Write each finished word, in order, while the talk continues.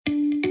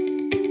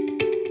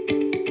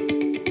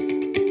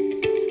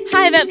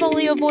Hi,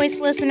 Vetfolio Voice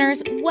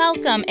listeners.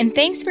 Welcome, and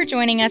thanks for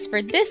joining us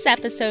for this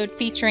episode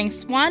featuring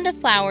Schwanda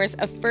Flowers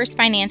of First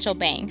Financial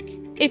Bank.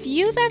 If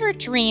you've ever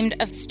dreamed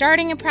of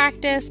starting a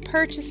practice,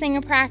 purchasing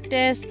a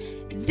practice,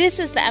 this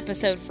is the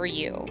episode for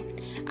you.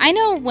 I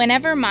know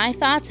whenever my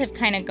thoughts have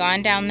kind of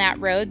gone down that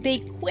road, they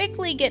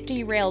quickly get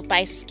derailed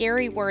by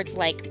scary words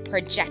like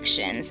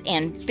projections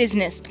and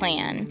business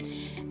plan.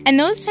 And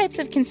those types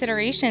of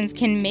considerations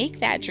can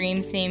make that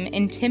dream seem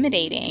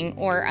intimidating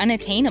or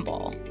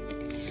unattainable.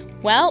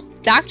 Well,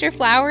 Dr.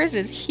 Flowers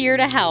is here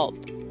to help.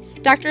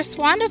 Dr.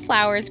 Schwanda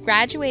Flowers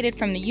graduated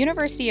from the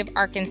University of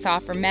Arkansas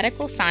for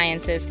Medical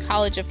Sciences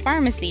College of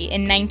Pharmacy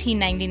in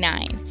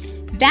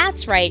 1999.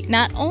 That's right,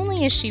 not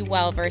only is she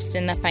well-versed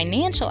in the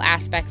financial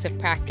aspects of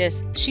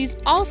practice, she's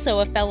also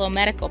a fellow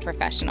medical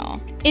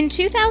professional. In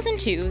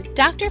 2002,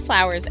 Dr.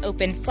 Flowers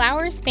opened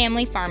Flowers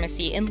Family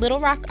Pharmacy in Little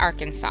Rock,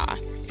 Arkansas.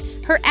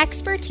 Her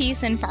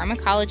expertise in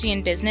pharmacology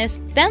and business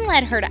then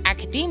led her to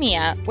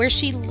academia, where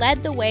she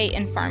led the way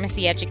in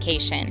pharmacy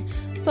education,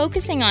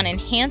 focusing on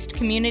enhanced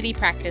community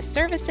practice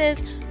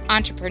services,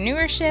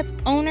 entrepreneurship,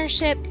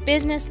 ownership,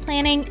 business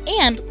planning,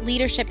 and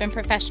leadership and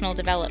professional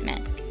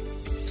development.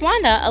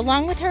 Schwanda,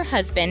 along with her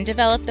husband,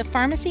 developed the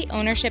Pharmacy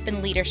Ownership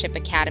and Leadership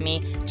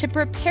Academy to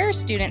prepare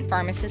student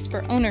pharmacists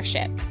for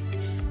ownership.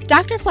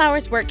 Dr.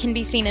 Flowers' work can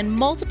be seen in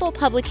multiple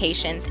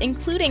publications,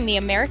 including the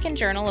American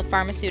Journal of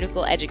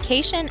Pharmaceutical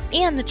Education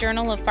and the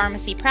Journal of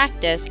Pharmacy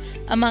Practice,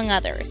 among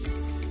others.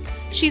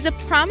 She's a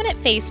prominent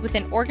face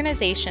within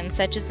organizations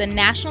such as the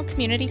National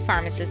Community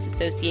Pharmacists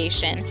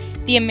Association,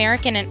 the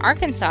American and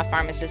Arkansas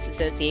Pharmacists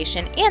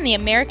Association, and the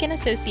American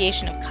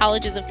Association of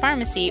Colleges of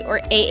Pharmacy,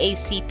 or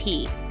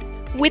AACP.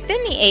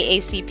 Within the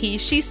AACP,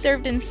 she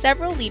served in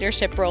several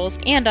leadership roles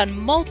and on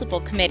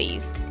multiple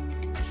committees.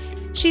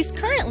 She's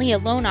currently a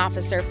loan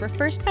officer for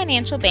First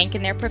Financial Bank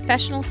in their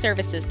Professional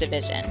Services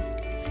Division.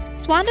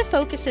 Schwanda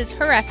focuses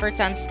her efforts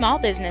on small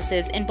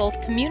businesses in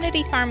both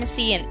community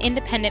pharmacy and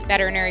independent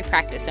veterinary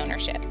practice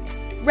ownership.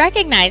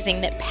 Recognizing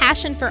that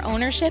passion for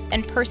ownership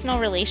and personal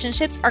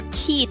relationships are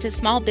key to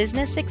small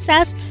business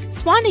success,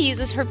 Schwanda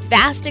uses her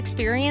vast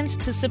experience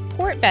to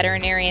support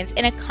veterinarians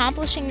in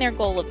accomplishing their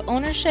goal of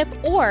ownership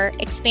or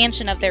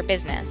expansion of their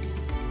business.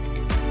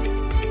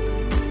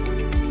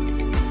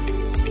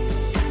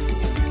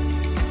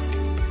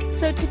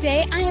 So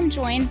today I am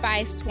joined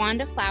by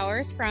Schwanda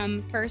Flowers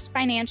from First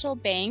Financial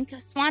Bank.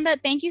 Schwanda,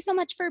 thank you so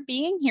much for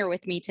being here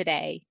with me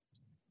today.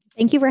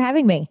 Thank you for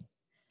having me.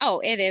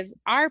 Oh, it is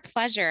our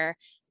pleasure.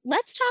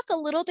 Let's talk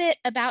a little bit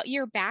about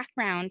your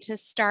background to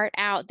start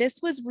out.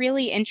 This was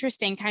really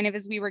interesting, kind of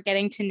as we were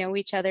getting to know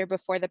each other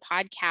before the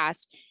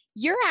podcast.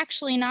 You're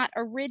actually not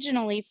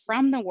originally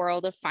from the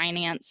world of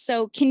finance.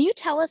 So can you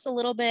tell us a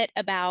little bit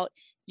about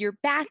your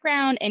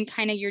background and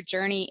kind of your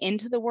journey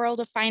into the world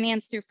of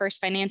finance through First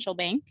Financial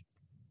Bank?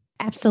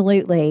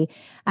 Absolutely.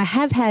 I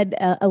have had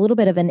a little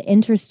bit of an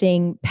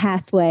interesting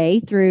pathway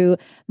through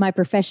my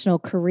professional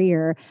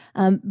career,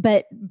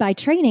 but by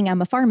training,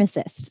 I'm a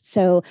pharmacist.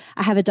 So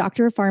I have a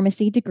doctor of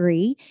pharmacy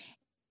degree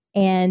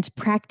and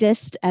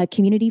practiced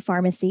community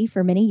pharmacy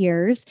for many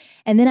years.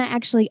 And then I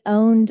actually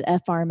owned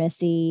a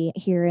pharmacy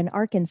here in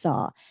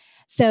Arkansas.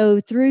 So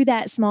through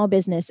that small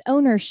business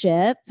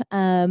ownership,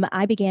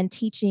 I began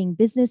teaching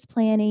business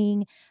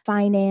planning,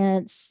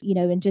 finance,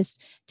 and just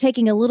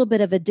taking a little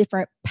bit of a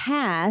different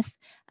path,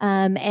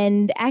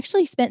 and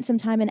actually spent some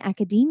time in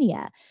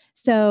academia.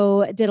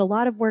 So did a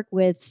lot of work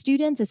with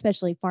students,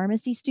 especially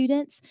pharmacy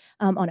students,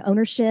 on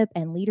ownership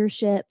and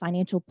leadership,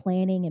 financial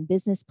planning and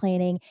business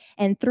planning.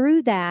 And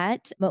through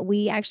that,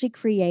 we actually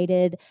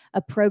created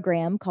a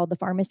program called the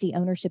Pharmacy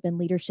Ownership and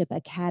Leadership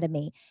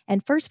Academy.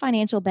 And First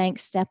Financial Bank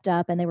stepped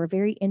up and they were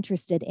very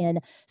interested in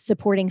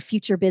supporting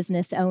future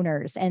business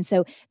owners. And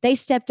so they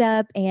stepped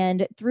up,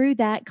 and through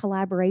that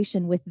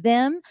collaboration with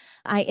them,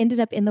 I ended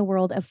up in the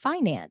world of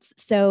finance.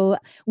 So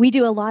we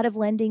do a lot of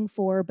lending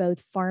for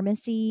both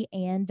pharmacy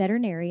and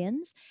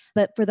veterinarians.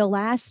 But for the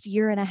last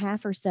year and a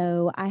half or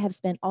so, I have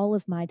spent all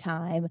of my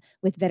time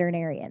with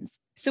veterinarians.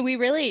 So we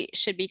really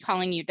should be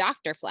calling you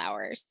Dr.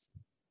 Flowers.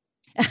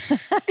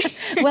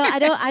 Well,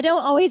 I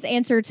don't always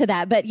answer to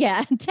that, but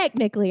yeah,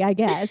 technically, I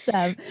guess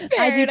I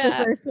do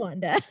prefer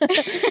Schwanda.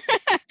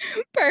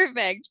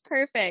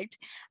 Perfect.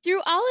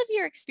 Through all of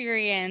your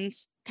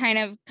experience, kind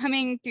of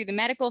coming through the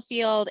medical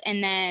field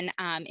and then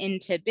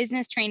into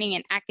business training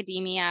and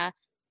academia,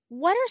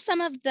 what are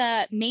some of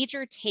the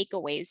major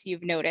takeaways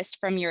you've noticed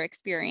from your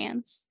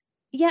experience?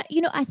 Yeah,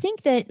 I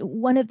think that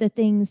one of the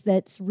things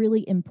that's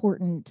really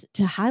important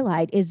to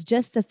highlight is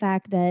just the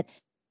fact that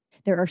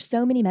there are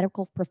so many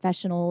medical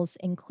professionals,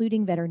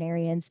 including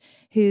veterinarians,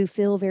 who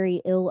feel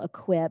very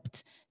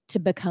ill-equipped to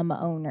become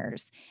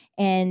owners.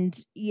 And,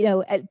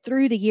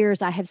 through the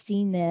years, I have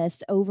seen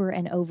this over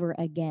and over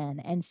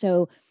again. And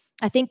so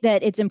I think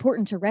that it's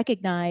important to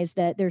recognize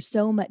that there's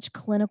so much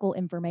clinical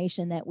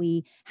information that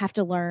we have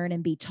to learn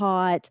and be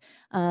taught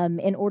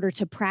in order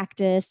to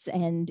practice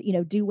and,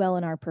 do well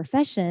in our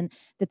profession,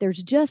 that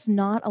there's just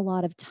not a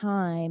lot of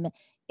time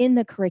in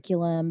the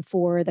curriculum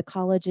for the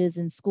colleges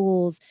and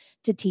schools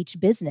to teach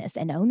business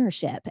and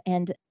ownership.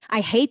 And I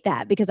hate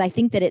that because I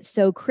think that it's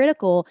so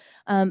critical.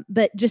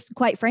 But just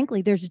quite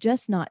frankly, there's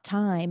just not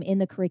time in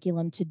the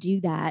curriculum to do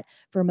that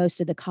for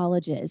most of the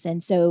colleges.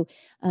 And so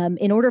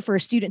in order for a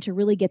student to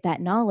really get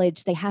that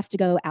knowledge, they have to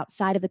go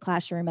outside of the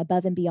classroom,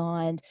 above and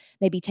beyond,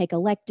 maybe take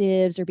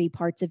electives or be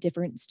parts of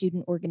different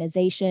student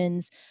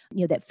organizations,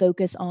 that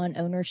focus on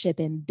ownership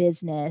and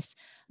business.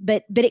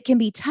 But it can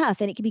be tough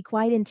and it can be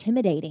quite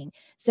intimidating.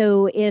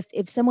 So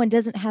if someone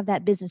doesn't have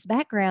that business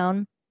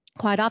background,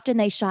 quite often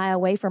they shy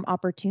away from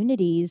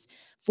opportunities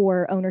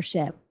for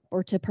ownership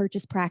or to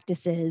purchase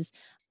practices.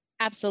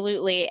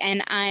 Absolutely.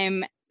 And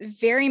I'm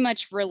very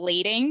much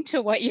relating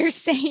to what you're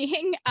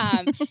saying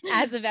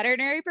as a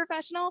veterinary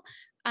professional.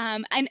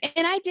 And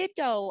I did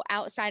go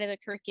outside of the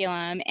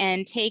curriculum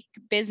and take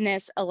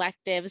business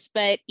electives,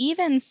 but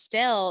even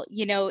still,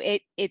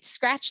 it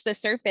scratched the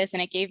surface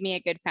and it gave me a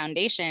good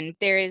foundation.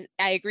 I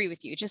agree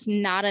with you, just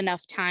not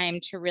enough time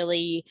to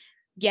really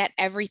get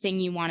everything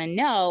you want to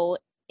know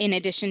in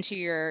addition to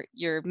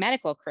your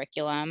medical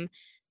curriculum.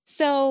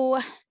 So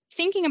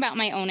thinking about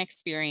my own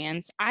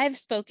experience, I've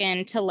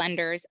spoken to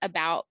lenders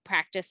about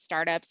practice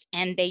startups,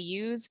 and they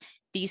use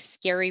these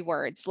scary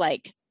words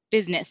like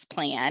business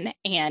plan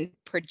and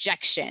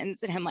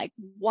projections. And I'm like,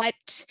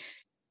 what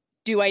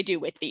do I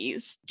do with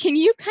these? Can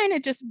you kind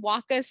of just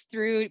walk us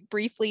through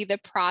briefly the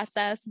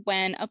process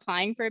when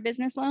applying for a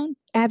business loan?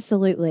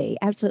 Absolutely.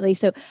 Absolutely.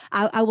 So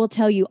I will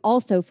tell you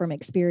also from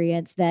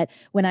experience that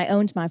when I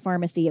owned my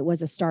pharmacy, it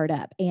was a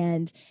startup,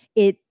 and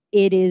it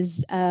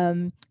is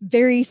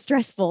very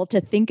stressful to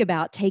think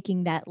about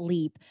taking that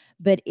leap,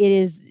 but it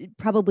is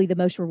probably the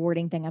most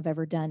rewarding thing I've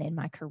ever done in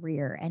my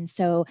career. And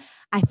so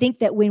I think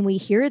that when we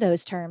hear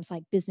those terms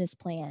like business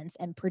plans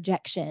and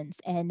projections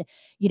and,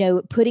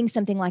 putting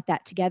something like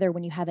that together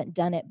when you haven't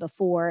done it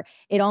before,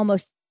 it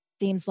almost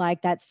seems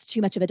like that's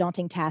too much of a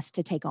daunting task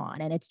to take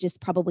on, and it's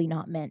just probably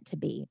not meant to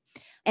be.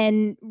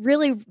 And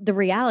really, the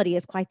reality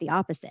is quite the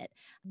opposite.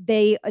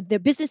 Their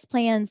business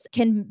plans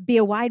can be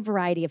a wide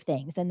variety of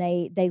things, and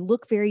they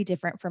look very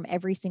different from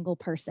every single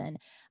person.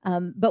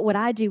 But what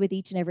I do with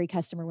each and every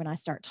customer when I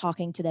start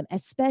talking to them,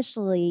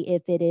 especially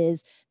if it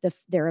is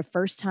they're a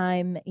first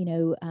time,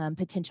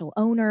 potential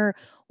owner,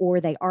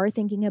 or they are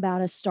thinking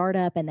about a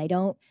startup and they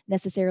don't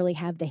necessarily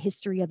have the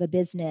history of a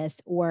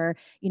business or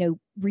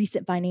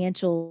recent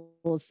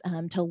financials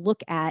to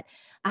look at,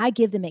 I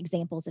give them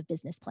examples of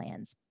business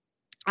plans.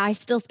 I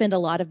still spend a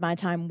lot of my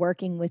time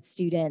working with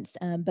students,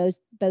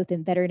 both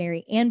in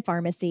veterinary and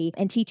pharmacy,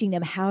 and teaching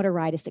them how to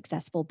write a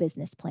successful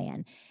business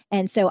plan.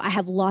 And so I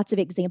have lots of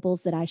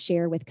examples that I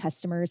share with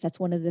customers. That's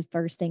one of the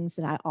first things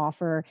that I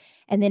offer.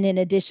 And then in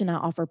addition, I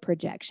offer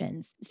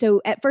projections.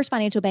 So at First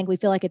Financial Bank, we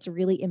feel like it's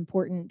really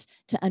important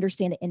to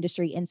understand the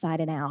industry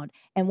inside and out.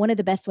 And one of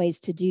the best ways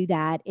to do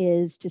that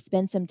is to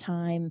spend some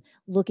time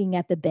looking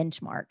at the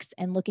benchmarks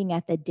and looking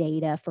at the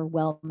data for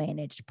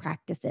well-managed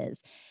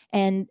practices.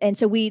 And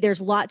so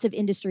there's lots of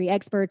industry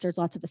experts, there's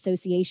lots of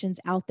associations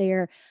out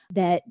there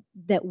that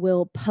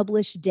will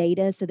publish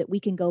data so that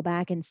we can go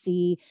back and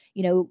see,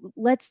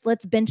 let's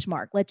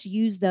benchmark, let's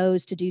use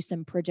those to do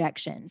some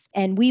projections.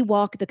 And we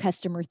walk the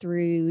customer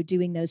through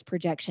doing those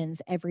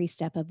projections every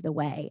step of the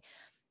way.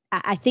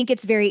 I think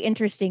it's very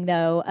interesting,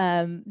 though,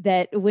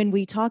 that when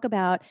we talk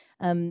about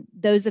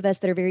those of us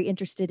that are very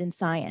interested in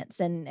science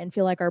and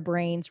feel like our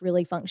brains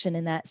really function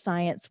in that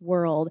science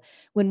world,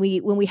 when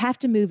we have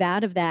to move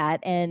out of that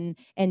and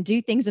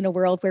do things in a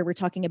world where we're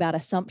talking about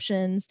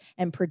assumptions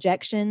and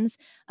projections,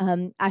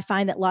 I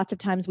find that lots of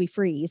times we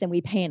freeze and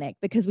we panic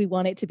because we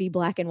want it to be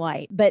black and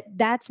white. But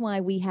that's why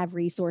we have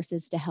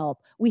resources to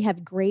help. We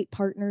have great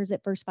partners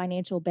at First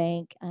Financial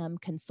Bank,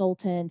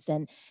 consultants,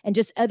 and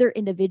just other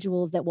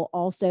individuals that will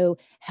also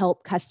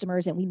help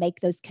customers, and we make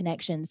those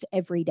connections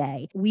every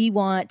day. We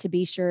want to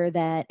be sure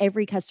that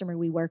every customer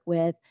we work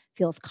with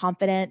feels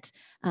confident,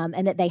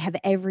 and that they have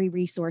every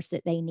resource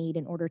that they need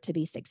in order to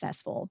be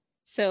successful.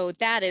 So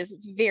that is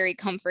very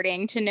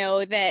comforting to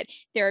know that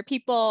there are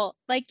people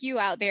like you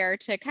out there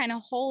to kind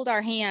of hold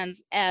our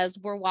hands as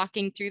we're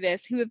walking through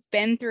this, who have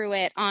been through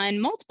it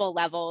on multiple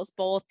levels,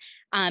 both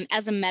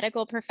as a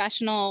medical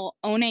professional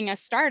owning a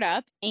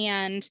startup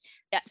and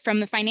from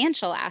the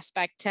financial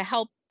aspect, to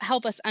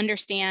help us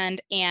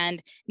understand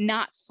and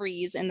not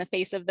freeze in the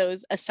face of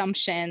those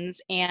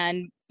assumptions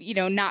and,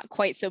 not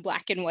quite so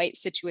black and white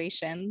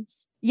situations.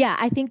 Yeah,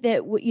 I think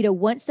that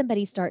once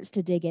somebody starts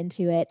to dig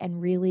into it and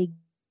really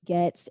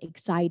gets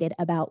excited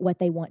about what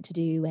they want to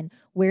do and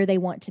where they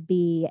want to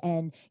be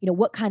and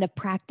what kind of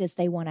practice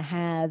they want to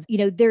have,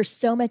 there's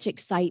so much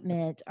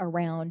excitement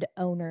around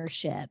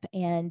ownership.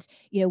 And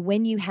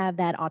when you have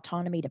that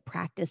autonomy to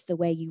practice the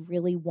way you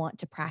really want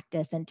to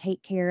practice and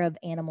take care of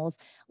animals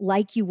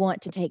like you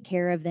want to take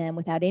care of them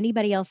without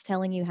anybody else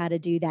telling you how to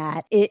do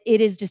that, it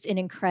is just an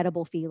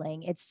incredible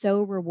feeling. It's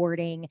so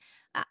rewarding.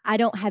 I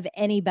don't have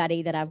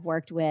anybody that I've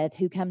worked with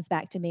who comes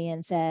back to me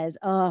and says,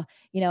 "Oh,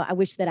 I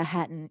wish that I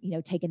hadn't,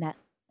 taken that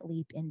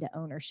leap into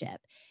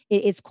ownership.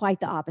 It's quite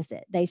the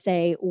opposite. They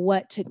say,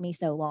 what took me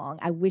so long?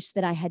 I wish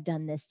that I had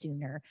done this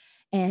sooner.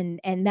 And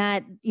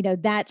that,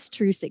 that's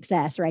true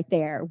success right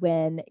there,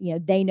 when,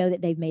 they know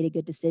that they've made a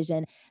good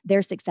decision,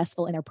 they're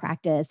successful in their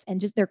practice, and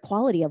just their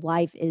quality of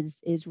life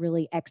is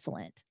really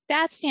excellent.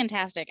 That's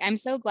fantastic. I'm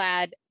so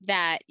glad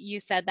that you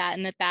said that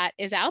and that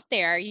is out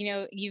there.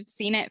 You've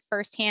seen it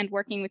firsthand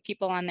working with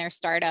people on their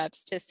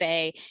startups to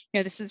say,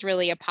 this is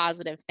really a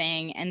positive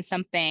thing and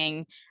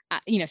something,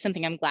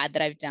 something I'm glad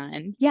that I've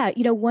done. Yeah,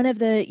 one of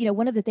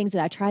the things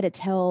that I try to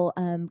tell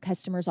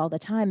customers all the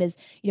time is,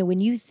 when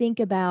you think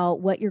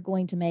about what you're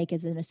going to make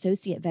as an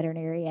associate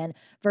veterinarian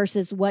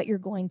versus what you're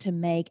going to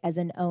make as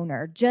an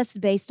owner, just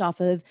based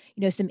off of,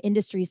 some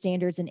industry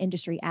standards and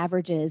industry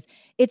averages,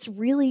 it's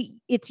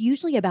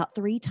usually about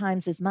 3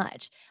 times as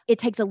much. It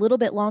takes a little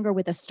bit longer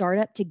with a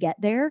startup to get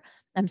there.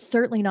 I'm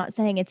certainly not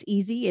saying it's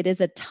easy. It is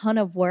a ton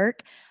of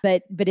work,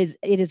 but it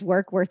is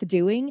work worth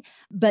doing.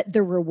 But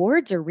the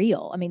rewards are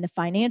real. I mean, the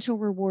financial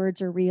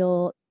rewards are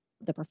real.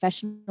 The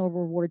professional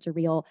rewards are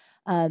real.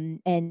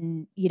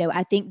 And,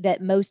 I think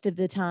that most of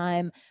the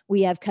time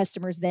we have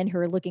customers then who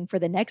are looking for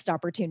the next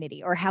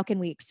opportunity, or how can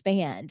we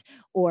expand,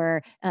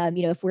 or,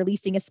 if we're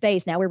leasing a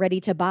space, now we're ready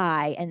to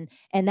buy.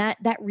 And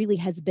that really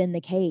has been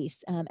the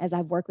case as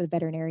I've worked with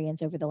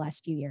veterinarians over the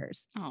last few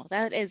years. Oh,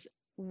 that is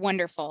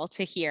wonderful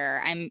to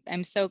hear.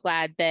 I'm so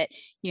glad that,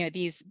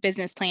 these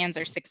business plans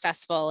are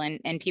successful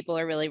and people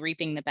are really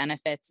reaping the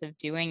benefits of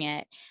doing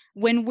it.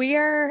 When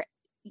we're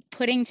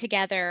putting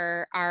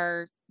together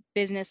our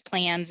business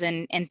plans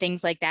and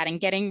things like that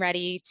and getting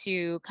ready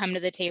to come to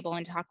the table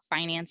and talk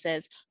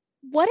finances,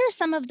 what are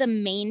some of the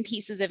main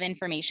pieces of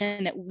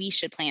information that we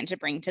should plan to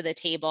bring to the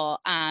table?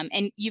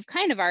 And you've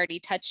kind of already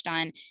touched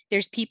on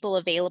there's people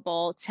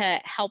available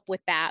to help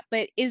with that,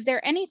 but is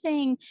there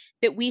anything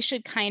that we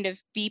should kind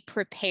of be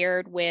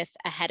prepared with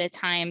ahead of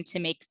time to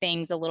make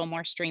things a little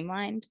more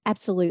streamlined?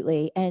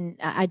 Absolutely. And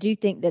I do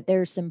think that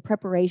there's some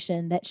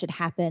preparation that should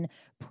happen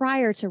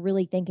prior to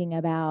really thinking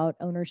about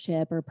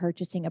ownership or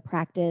purchasing a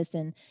practice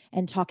and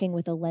talking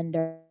with a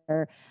lender.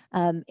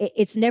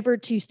 It's never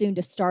too soon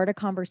to start a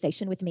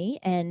conversation with me,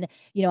 and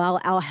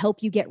I'll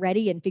help you get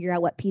ready and figure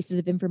out what pieces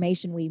of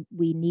information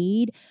we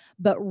need.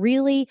 But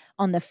really,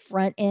 on the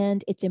front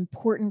end, it's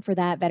important for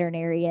that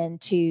veterinarian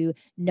to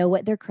know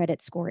what their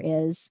credit score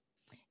is,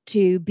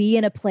 to be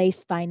in a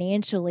place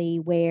financially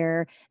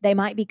where they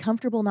might be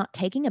comfortable not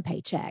taking a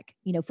paycheck,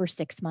 for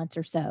 6 months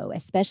or so,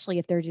 especially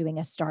if they're doing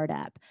a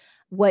startup.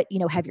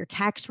 Have your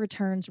tax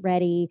returns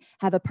ready,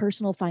 have a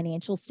personal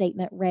financial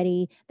statement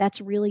ready. That's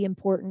really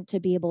important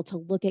to be able to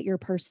look at your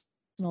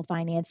personal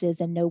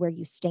finances and know where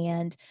you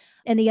stand.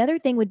 And the other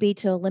thing would be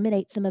to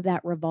eliminate some of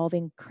that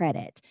revolving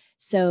credit.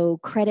 So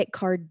credit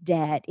card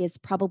debt is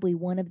probably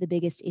one of the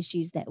biggest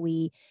issues that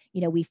we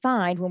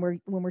find when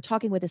we're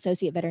talking with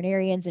associate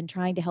veterinarians and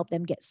trying to help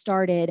them get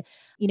started.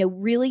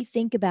 Really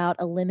think about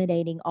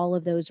eliminating all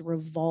of those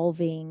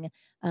revolving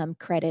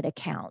credit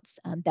accounts.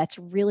 That's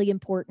really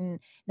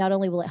important. Not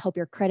only will it help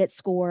your credit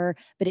score,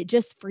 but it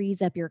just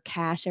frees up your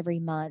cash every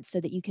month so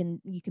that you can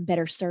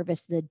better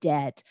service the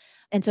debt.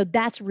 And so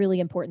that's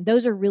really important.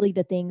 Those are really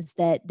the things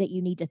that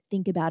you need to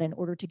think about in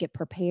order to get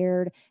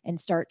prepared and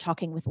start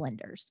talking with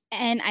lenders.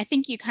 And I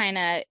think you kind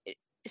of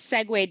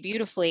segued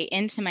beautifully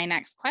into my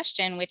next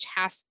question, which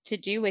has to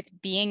do with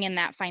being in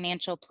that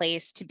financial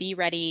place to be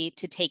ready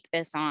to take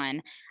this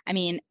on. I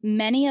mean,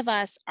 many of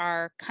us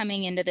are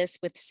coming into this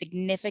with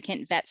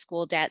significant vet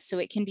school debt, so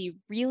it can be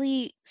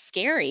really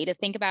scary to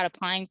think about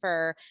applying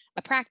for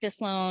a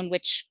practice loan,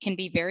 which can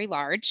be very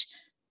large.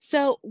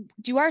 So,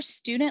 do our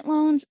student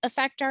loans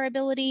affect our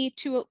ability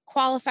to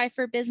qualify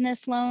for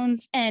business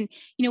loans? And,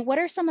 what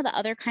are some of the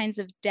other kinds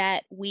of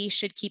debt we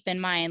should keep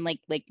in mind, like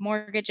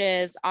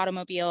mortgages,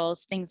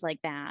 automobiles, things like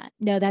that?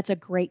 No, that's a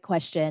great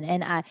question.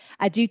 And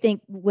I do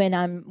think when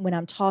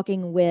I'm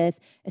talking with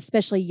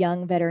especially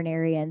young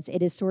veterinarians,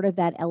 it is sort of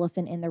that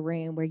elephant in the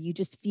room where you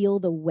just feel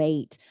the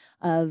weight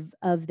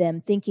of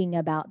them thinking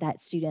about that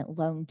student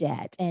loan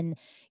debt. And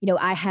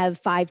I have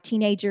 5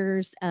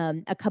 teenagers,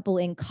 a couple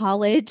in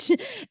college,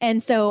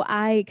 and so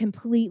I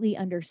completely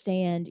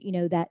understand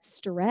that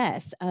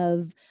stress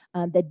of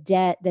the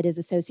debt that is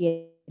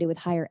associated with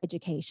higher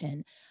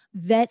education.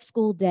 Vet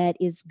school debt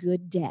is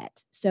good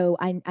debt. So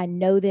I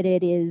know that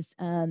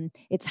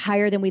it's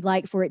higher than we'd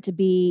like for it to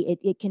be.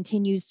 It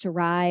continues to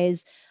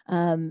rise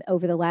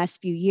over the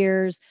last few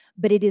years,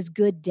 but it is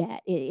good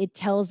debt. It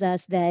tells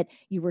us that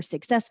you were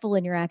successful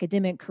in your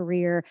academic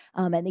career,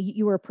 and that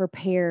you were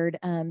prepared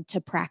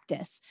to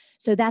practice.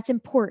 So that's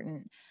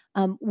important.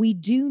 We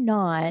do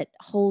not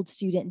hold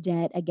student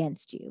debt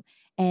against you.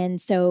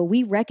 And so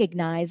we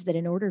recognize that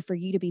in order for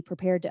you to be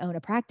prepared to own a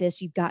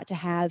practice, you've got to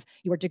have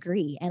your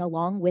degree. And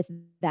along with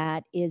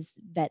that is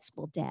vet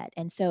school debt.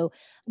 And so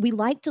we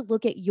like to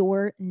look at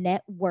your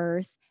net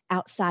worth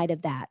outside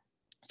of that.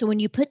 So when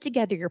you put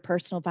together your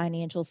personal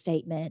financial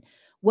statement,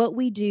 what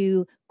we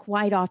do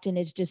quite often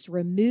is just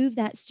remove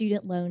that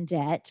student loan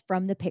debt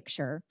from the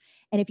picture.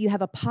 And if you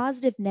have a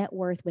positive net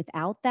worth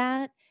without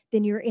that,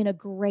 then you're in a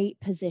great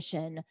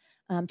position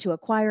to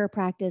acquire a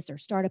practice or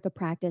start up a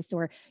practice,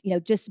 or,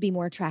 just to be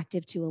more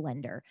attractive to a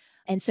lender.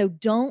 And so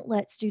don't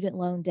let student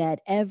loan debt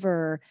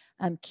ever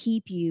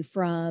keep you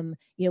from,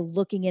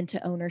 looking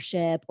into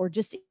ownership or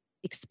just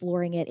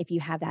exploring it if you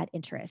have that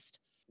interest.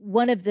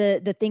 One of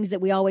the things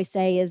that we always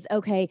say is,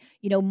 okay,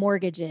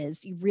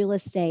 mortgages, real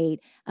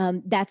estate,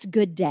 that's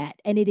good debt,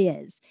 and it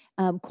is.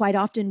 Quite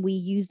often we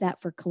use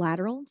that for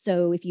collateral.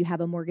 So if you have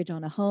a mortgage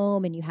on a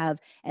home and you have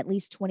at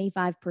least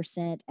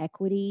 25%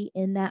 equity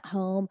in that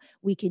home,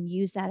 we can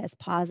use that as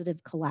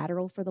positive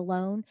collateral for the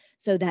loan.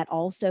 So that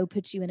also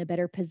puts you in a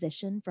better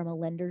position from a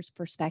lender's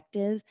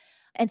perspective.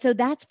 And so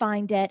that's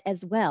fine debt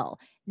as well.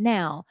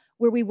 Now,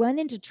 where we run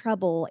into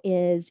trouble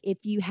is if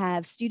you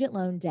have student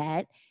loan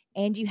debt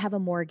and you have a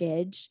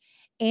mortgage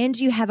and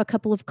you have a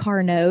couple of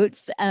car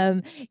notes,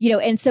 and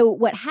so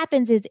what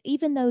happens is,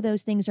 even though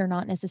those things are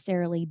not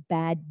necessarily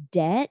bad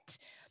debt,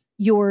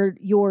 your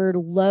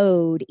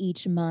load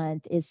each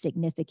month is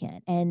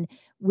significant. And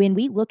when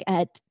we look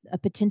at a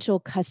potential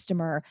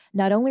customer,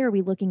 not only are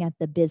we looking at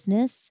the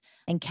business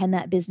and can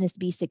that business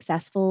be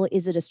successful?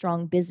 Is it a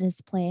strong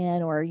business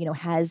plan, or,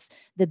 has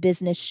the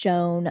business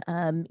shown,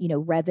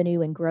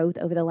 revenue and growth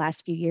over the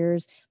last few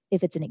years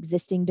if it's an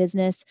existing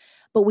business?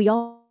 But we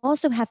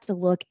also have to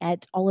look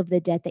at all of the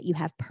debt that you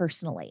have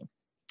personally.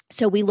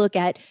 So we look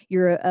at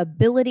your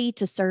ability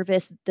to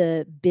service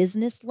the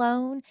business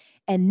loan,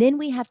 and then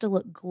we have to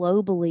look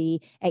globally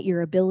at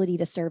your ability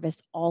to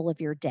service all of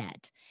your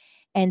debt.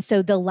 And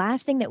so the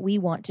last thing that we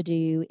want to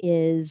do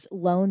is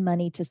loan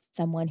money to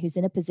someone who's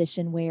in a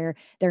position where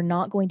they're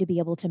not going to be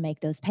able to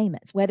make those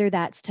payments, whether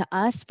that's to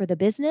us for the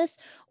business,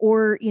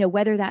 or,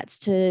 whether that's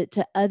to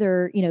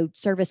other,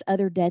 service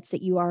other debts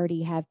that you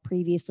already have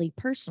previously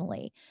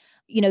personally.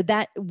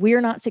 That we're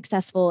not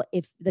successful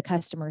if the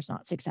customer is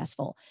not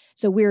successful.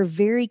 So we're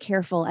very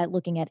careful at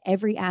looking at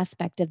every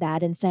aspect of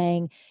that and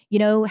saying,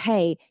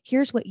 hey,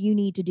 here's what you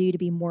need to do to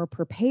be more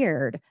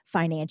prepared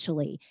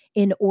financially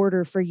in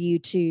order for you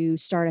to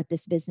start up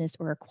this business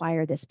or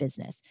acquire this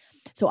business.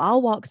 So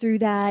I'll walk through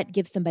that,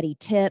 give somebody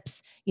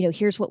tips.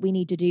 Here's what we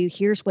need to do.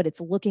 Here's what it's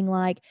looking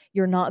like.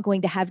 You're not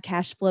going to have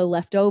cash flow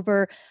left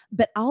over,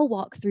 but I'll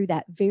walk through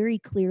that very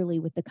clearly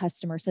with the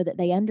customer so that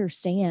they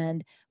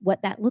understand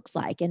what that looks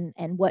like, and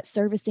what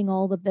servicing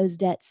all of those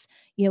debts,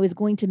 is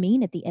going to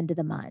mean at the end of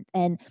the month.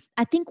 And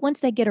I think once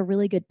they get a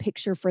really good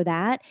picture for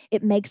that,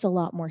 it makes a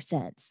lot more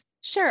sense.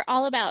 Sure,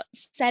 all about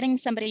setting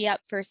somebody up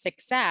for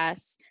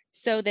success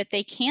so that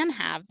they can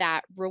have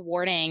that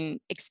rewarding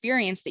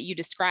experience that you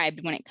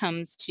described when it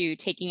comes to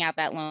taking out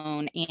that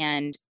loan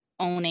and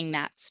owning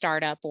that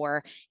startup,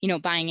 or,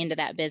 buying into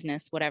that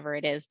business, whatever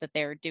it is that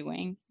they're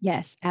doing.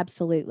 Yes,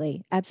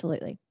 absolutely.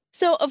 Absolutely.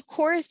 So, of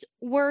course,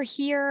 we're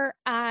here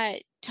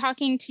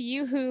talking to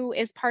you, who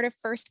is part of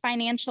First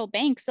Financial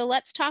Bank. So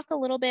let's talk a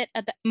little bit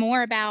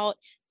more about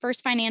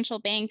First Financial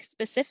Bank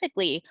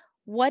specifically.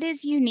 What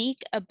is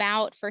unique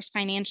about First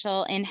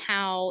Financial and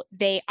how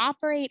they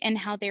operate and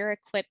how they're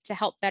equipped to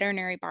help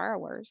veterinary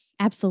borrowers?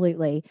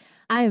 Absolutely.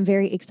 I am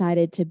very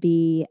excited to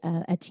be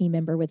a team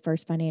member with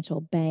First Financial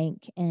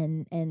Bank,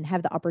 and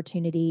have the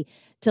opportunity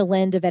to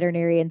lend to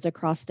veterinarians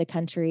across the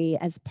country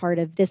as part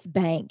of this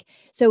bank.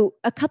 So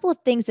a couple of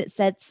things that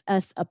sets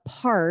us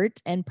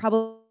apart, and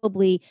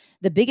probably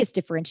the biggest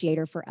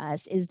differentiator for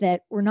us, is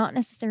that we're not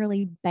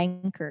necessarily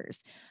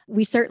bankers.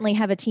 We certainly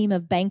have a team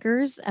of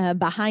bankers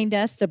behind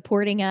us,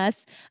 supporting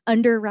us,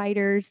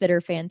 underwriters that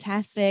are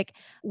fantastic.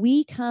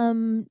 We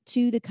come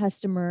to the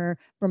customer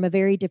from a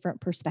very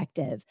different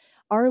perspective.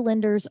 Our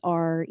lenders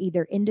are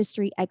either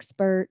industry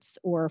experts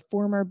or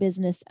former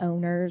business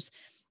owners.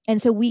 And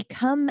so we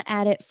come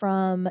at it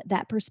from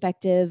that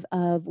perspective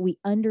of, we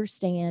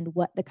understand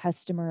what the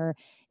customer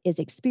is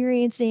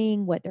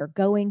experiencing, what they're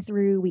going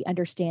through. We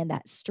understand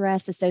that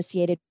stress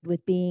associated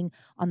with being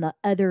on the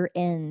other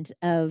end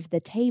of the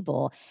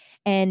table.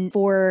 And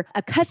for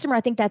a customer, I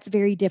think that's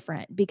very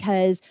different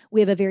because we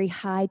have a very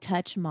high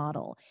touch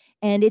model.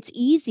 And it's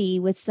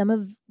easy with some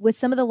of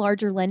the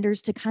larger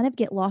lenders to kind of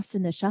get lost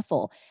in the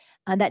shuffle.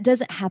 That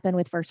doesn't happen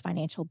with First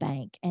Financial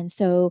Bank. And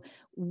so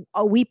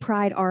we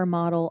pride our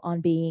model on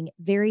being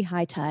very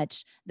high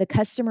touch. The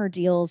customer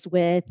deals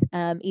with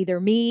either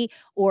me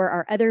or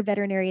our other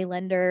veterinary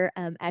lender,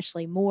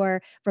 Ashley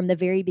Moore, from the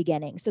very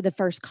beginning. So the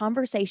first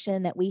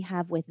conversation that we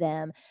have with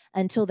them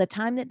until the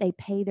time that they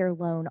pay their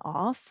loan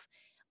off,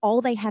 all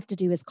they have to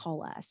do is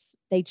call us.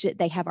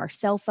 They have our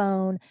cell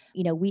phone.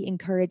 We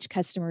encourage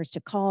customers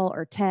to call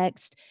or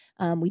text.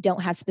 We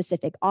don't have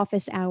specific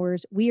office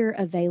hours. We are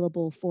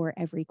available for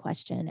every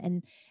question.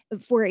 And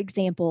for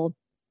example,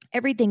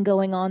 everything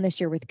going on this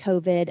year with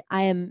COVID,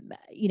 I am,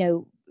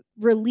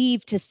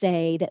 relieved to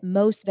say that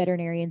most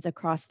veterinarians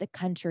across the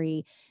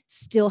country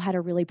still had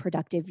a really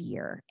productive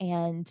year,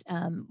 and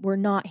we're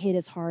not hit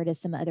as hard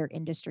as some other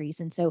industries.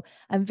 And so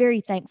I'm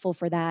very thankful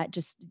for that,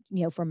 just,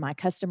 from my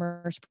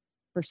customers'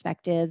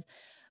 perspective.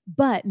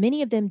 But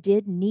many of them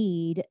did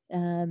need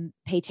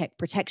paycheck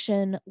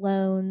protection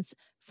loans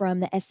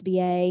from the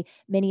SBA.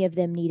 Many of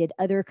them needed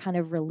other kind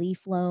of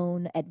relief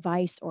loan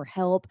advice or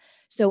help.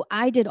 So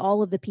I did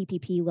all of the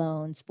PPP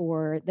loans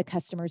for the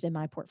customers in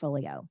my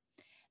portfolio.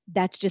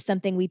 That's just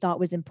something we thought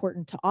was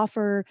important to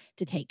offer,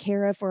 to take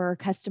care of for our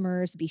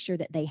customers, be sure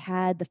that they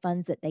had the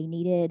funds that they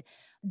needed.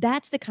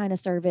 That's the kind of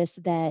service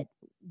that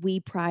we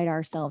pride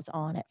ourselves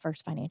on at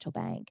First Financial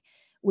Bank.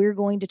 We're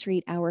going to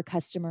treat our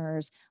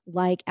customers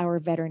like our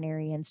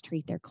veterinarians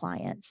treat their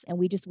clients, and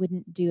we just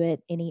wouldn't do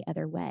it any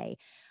other way.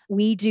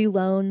 We do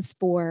loans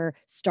for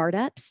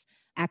startups,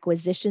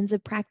 acquisitions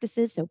of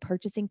practices, so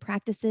purchasing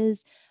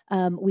practices.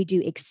 We do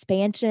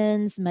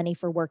expansions, money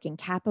for working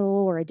capital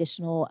or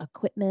additional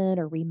equipment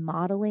or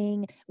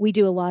remodeling. We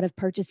do a lot of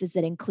purchases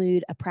that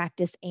include a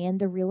practice and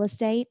the real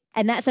estate.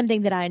 And that's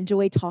something that I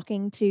enjoy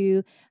talking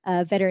to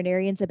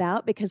veterinarians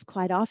about, because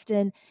quite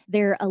often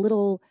they're a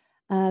little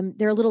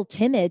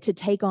timid to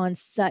take on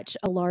such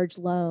a large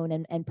loan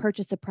and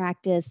purchase a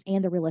practice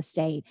and the real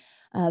estate.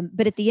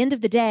 But at the end of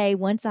the day,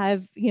 once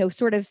I've,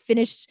 sort of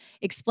finished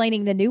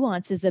explaining the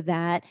nuances of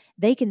that,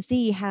 they can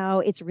see how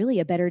it's really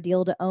a better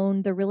deal to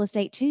own the real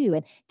estate too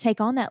and take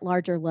on that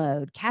larger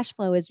load. Cash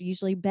flow is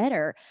usually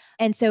better.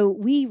 And so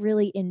we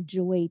really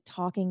enjoy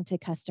talking to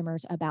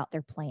customers about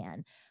their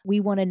plan. We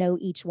want to know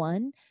each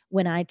one.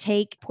 When I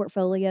take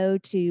portfolio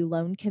to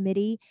loan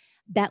committee,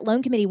 that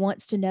loan committee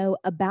wants to know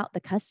about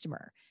the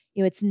customer.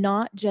 It's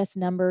not just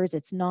numbers,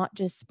 it's not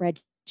just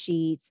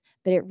spreadsheets,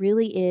 but it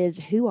really is,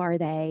 who are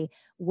they?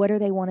 What do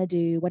they want to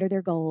do? What are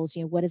their goals?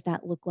 What does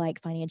that look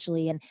like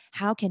financially? And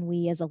how can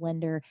we as a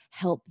lender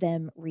help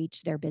them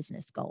reach their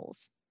business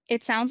goals?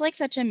 It sounds like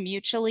such a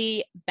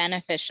mutually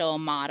beneficial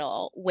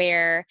model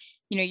where,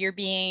 you're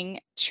being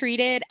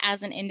treated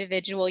as an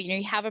individual.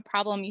 You have a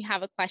problem, you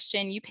have a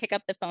question, you pick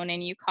up the phone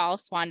and you call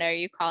Schwanda or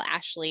you call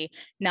Ashley,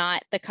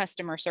 not the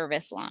customer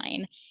service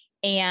line.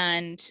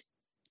 And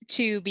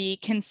to be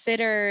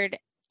considered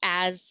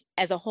as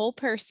a whole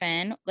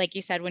person, like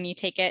you said, when you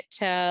take it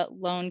to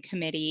loan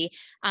committee,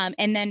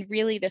 and then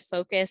really the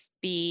focus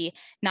be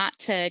not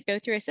to go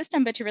through a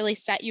system, but to really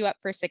set you up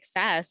for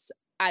success.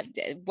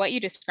 What you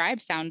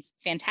described sounds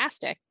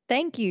fantastic.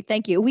 Thank you.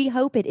 Thank you. We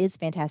hope it is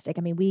fantastic.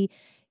 I mean, we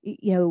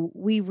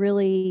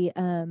really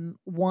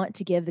want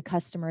to give the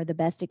customer the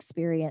best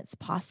experience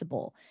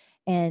possible.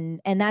 And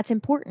that's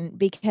important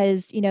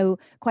because,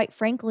 quite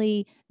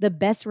frankly, the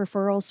best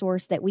referral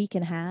source that we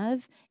can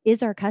have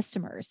is our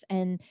customers.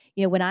 And,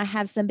 when I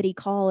have somebody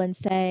call and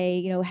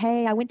say,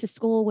 hey, I went to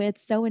school with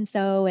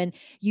so-and-so and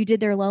you did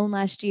their loan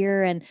last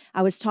year and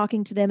I was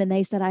talking to them and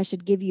they said I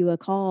should give you a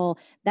call.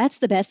 That's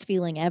the best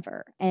feeling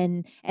ever.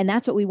 And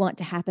that's what we want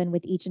to happen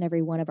with each and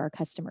every one of our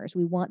customers.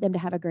 We want them to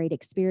have a great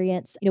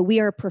experience. We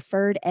are a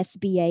preferred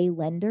SBA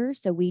lender.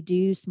 So we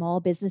do small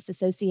business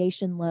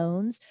association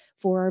loans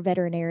for our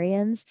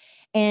veterinarians.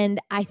 And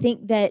I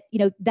think that,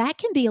 that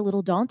can be a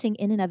little daunting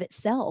in and of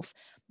itself.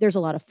 There's a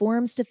lot of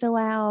forms to fill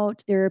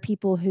out. There are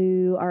people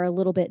who are a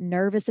little bit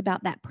nervous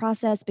about that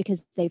process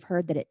because they've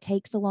heard that it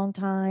takes a long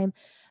time.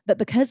 But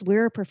because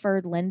we're a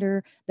preferred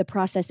lender, the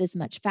process is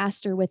much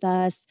faster with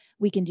us.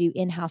 We can do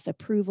in-house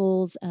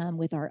approvals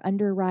with our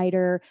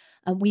underwriter.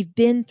 We've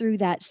been through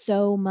that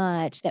so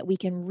much that we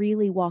can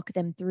really walk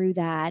them through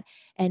that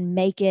and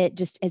make it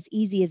just as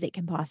easy as it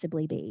can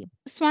possibly be.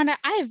 Schwanda,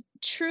 I've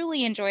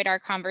truly enjoyed our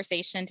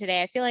conversation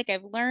today. I feel like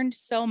I've learned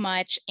so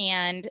much,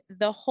 and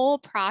the whole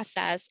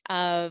process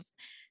of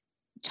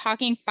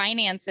talking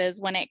finances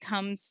when it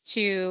comes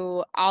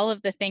to all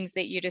of the things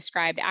that you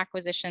described,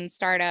 acquisitions,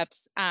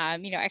 startups,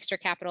 extra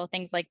capital,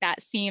 things like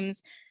that,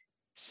 seems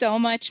so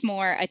much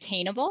more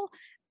attainable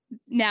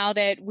now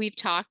that we've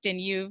talked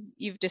and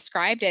you've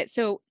described it.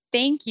 So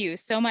thank you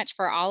so much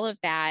for all of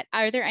that.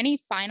 Are there any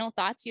final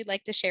thoughts you'd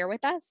like to share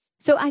with us?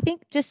 So I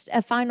think just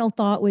a final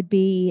thought would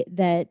be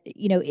that,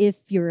 if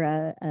you're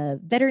a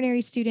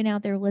veterinary student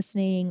out there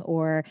listening,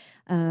 or,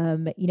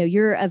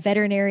 you're a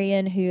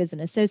veterinarian who is an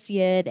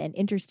associate and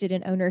interested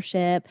in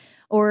ownership,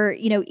 or,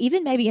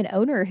 even maybe an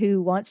owner who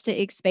wants to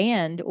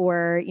expand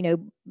or,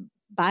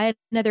 buy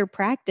another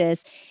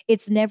practice,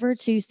 it's never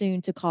too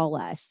soon to call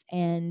us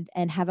and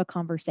have a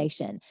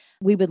conversation.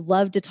 We would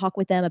love to talk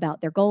with them about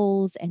their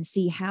goals and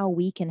see how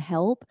we can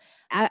help.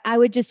 I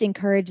would just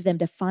encourage them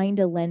to find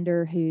a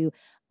lender who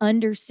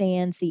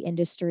understands the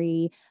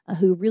industry,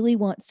 who really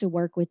wants to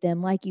work with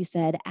them, like you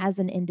said, as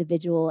an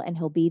individual, and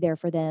he'll be there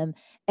for them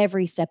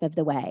every step of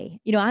the way.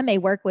 I may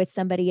work with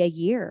somebody a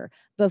year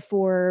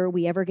before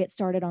we ever get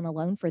started on a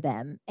loan for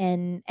them.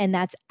 And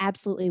that's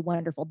absolutely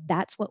wonderful.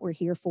 That's what we're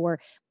here for.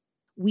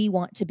 We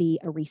want to be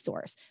a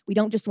resource. We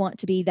don't just want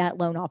to be that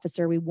loan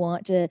officer. We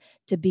want to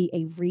be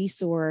a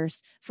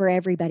resource for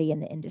everybody in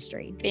the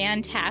industry.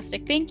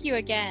 Fantastic. Thank you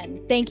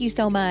again. Thank you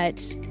so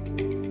much.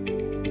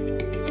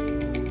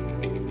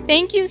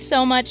 Thank you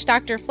so much,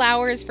 Dr.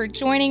 Flowers, for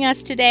joining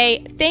us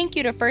today. Thank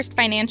you to First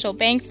Financial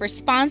Bank for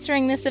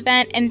sponsoring this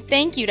event, and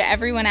thank you to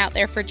everyone out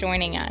there for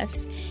joining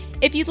us.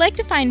 If you'd like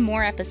to find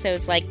more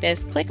episodes like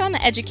this, click on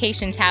the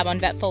Education tab on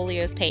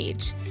Vetfolio's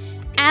page.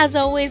 As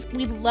always,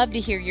 we'd love to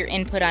hear your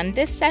input on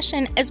this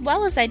session, as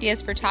well as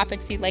ideas for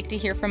topics you'd like to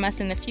hear from us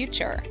in the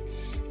future.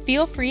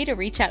 Feel free to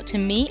reach out to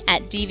me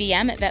at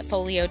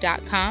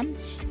dvm@vetfolio.com.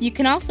 You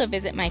can also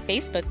visit my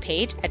Facebook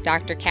page at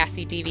Dr.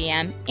 Cassie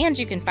DVM, and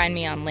you can find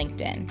me on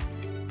LinkedIn.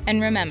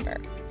 And remember,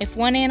 if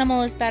one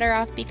animal is better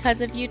off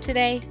because of you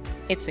today,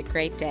 it's a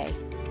great day.